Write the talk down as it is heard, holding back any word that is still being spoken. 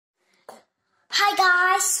Hi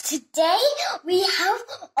guys, today we have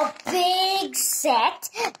a big set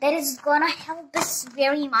that is gonna help us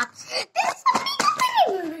very much.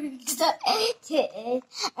 This is a big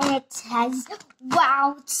and it says,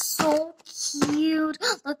 wow, it's so cute.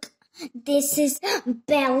 Look, this is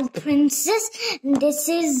Belle Princess, and this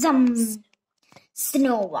is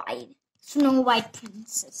Snow White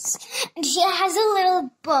Princess. And she has a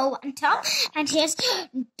little bow on top, and she has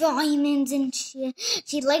diamonds, and she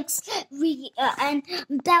likes and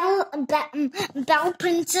Belle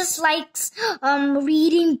Princess likes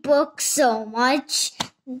reading books so much,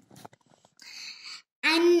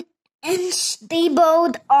 and they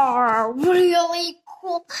both are really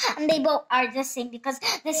cool, and they both are the same because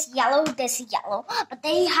this yellow, but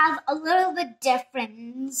they have a little bit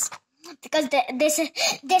difference. Because this is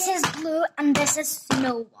blue and this is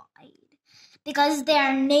Snow White. Because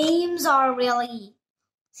their names are really,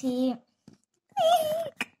 see?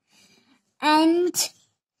 And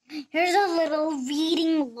here's a little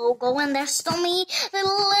reading logo, and there's so many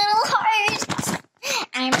little hearts.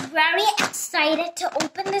 I'm very excited to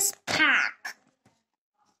open this pack.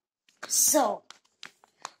 So,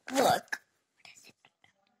 look.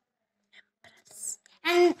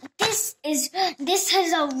 And this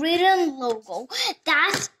has a written logo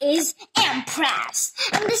that is Empress,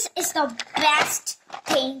 and this is the best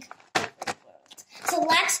thing in the world. So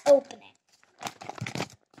let's open it.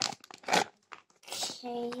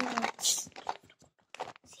 Okay, let's see.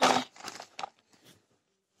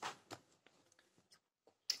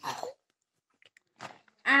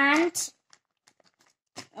 And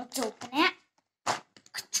let's open it.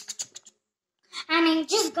 And I'm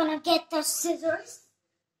just gonna get the scissors.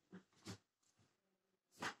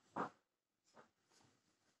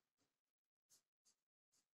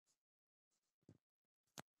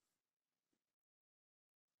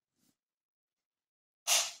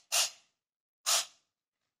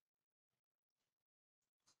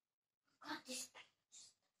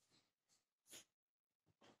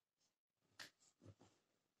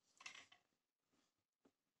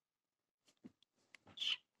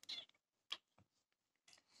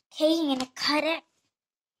 Okay, I'm gonna cut it.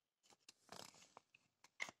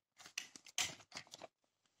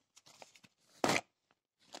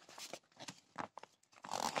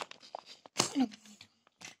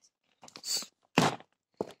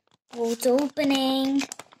 Oh, it's opening.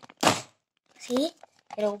 See?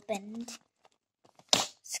 It opened.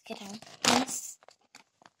 Let's get out this.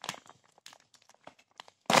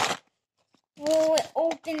 Oh, it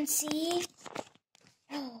opened, see?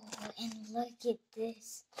 Oh, and look at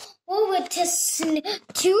this. Oh, it's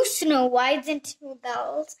two Snow Whites and two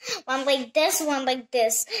Bells. One like this, and one like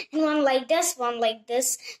this, one like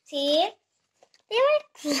this. See? They're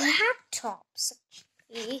like laptops,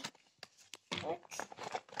 actually. Look.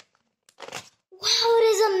 Wow, it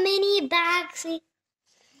is a mini bag. See?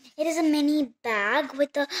 It is a mini bag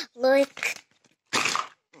with a, look.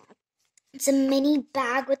 It's a mini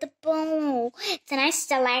bag with a bow. It's a nice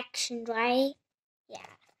selection, right? Yeah.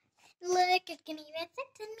 Look, it can even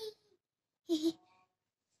fit to me.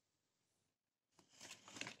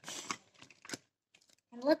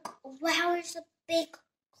 And look, wow, there's a big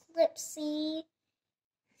clip, see?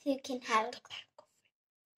 You can have it.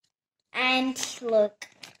 And look,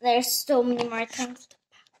 there's so many more things.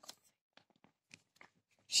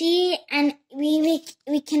 And we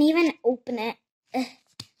can even open it.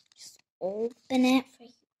 Just open it for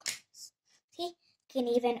you guys. See, you can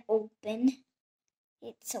even open.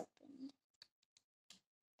 It's open.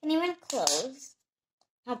 Can even close.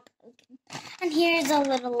 Not open. And here's a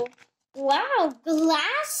little, wow,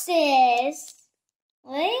 glasses.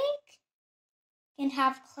 Like, can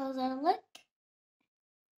have closer look.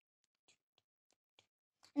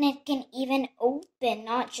 And it can even open,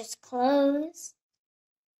 not just close.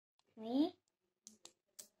 See?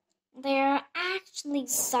 They're actually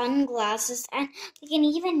sunglasses, and we can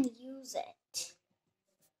even use it.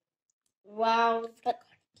 Wow, but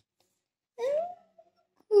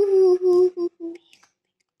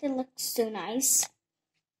they look so nice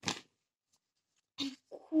and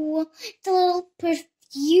cool. It's a little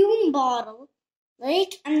perfume bottle,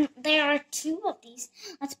 like, and there are two of these.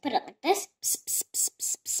 Let's put it like this, pss, pss, pss,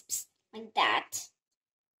 pss, pss, pss, like that.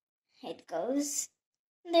 It goes.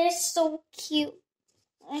 They're so cute,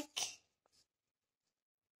 like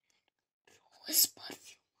rose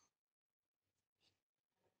perfume.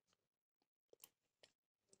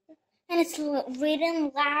 And it's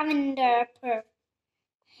written lavender perfume.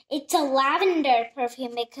 It's a lavender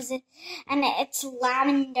perfume because it's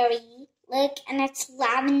lavendery. Look, and it's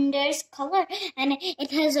lavender's color, and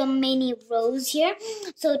it has a mini rose here,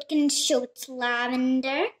 so it can show it's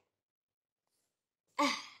lavender.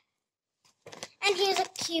 And here's a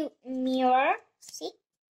cute mirror. See?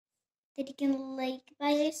 That you can look by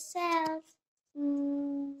yourself.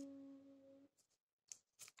 And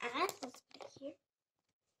let's put it here.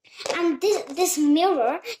 And this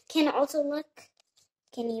mirror can also look.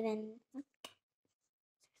 Can even look.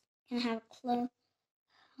 Can have a close.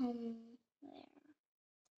 There.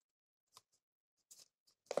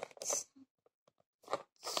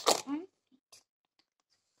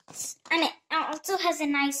 And it also has a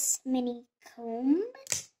nice mini comb.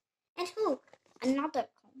 And another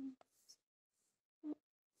comb.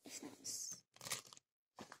 It's nice.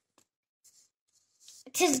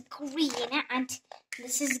 It is green, and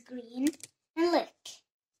this is green. And look,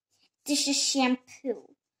 this is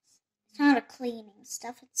shampoo. It's not a cleaning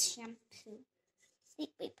stuff, it's shampoo.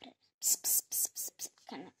 See, we put it,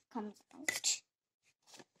 kind of comes out.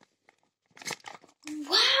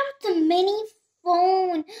 Wow, the mini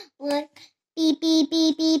phone. Look, beep, beep,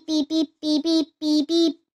 beep, beep, beep, beep, beep, beep, beep,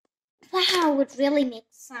 beep. Wow, it really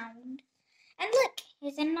makes sound. And look,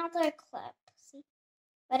 here's another clip. See?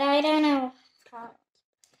 But I don't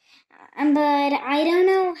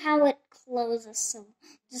know how it closes, so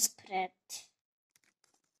just put it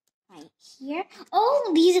right here.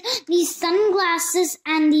 Oh, these sunglasses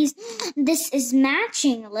and this is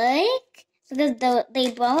matching, like, because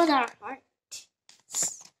they both are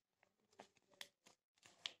hearts.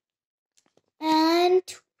 And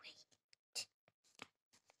wait.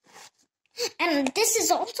 And this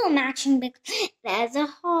is also matching because there's a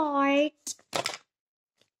heart.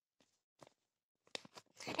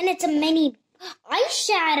 And it's a mini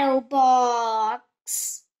eyeshadow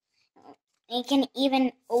box. You can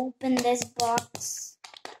even open this box.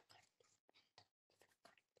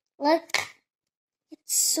 Look,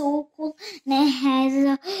 it's so cool. And it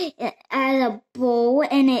has a bow,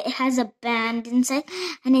 and it has a band inside,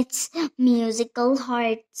 and it's musical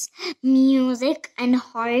hearts, music and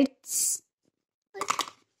hearts.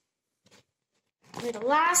 The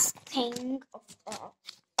last thing of all.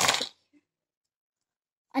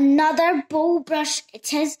 Another bow brush. It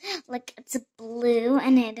has like it's a blue,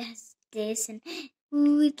 and it has this, and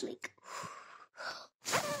ooh, it's like.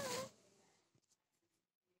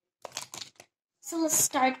 So let's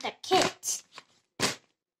start the kit.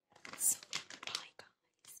 So, bye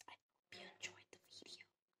guys. I hope you enjoyed the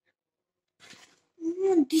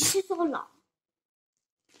video. This is all long.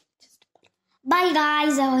 Bye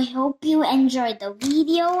guys. I hope you enjoyed the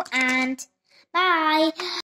video, and bye.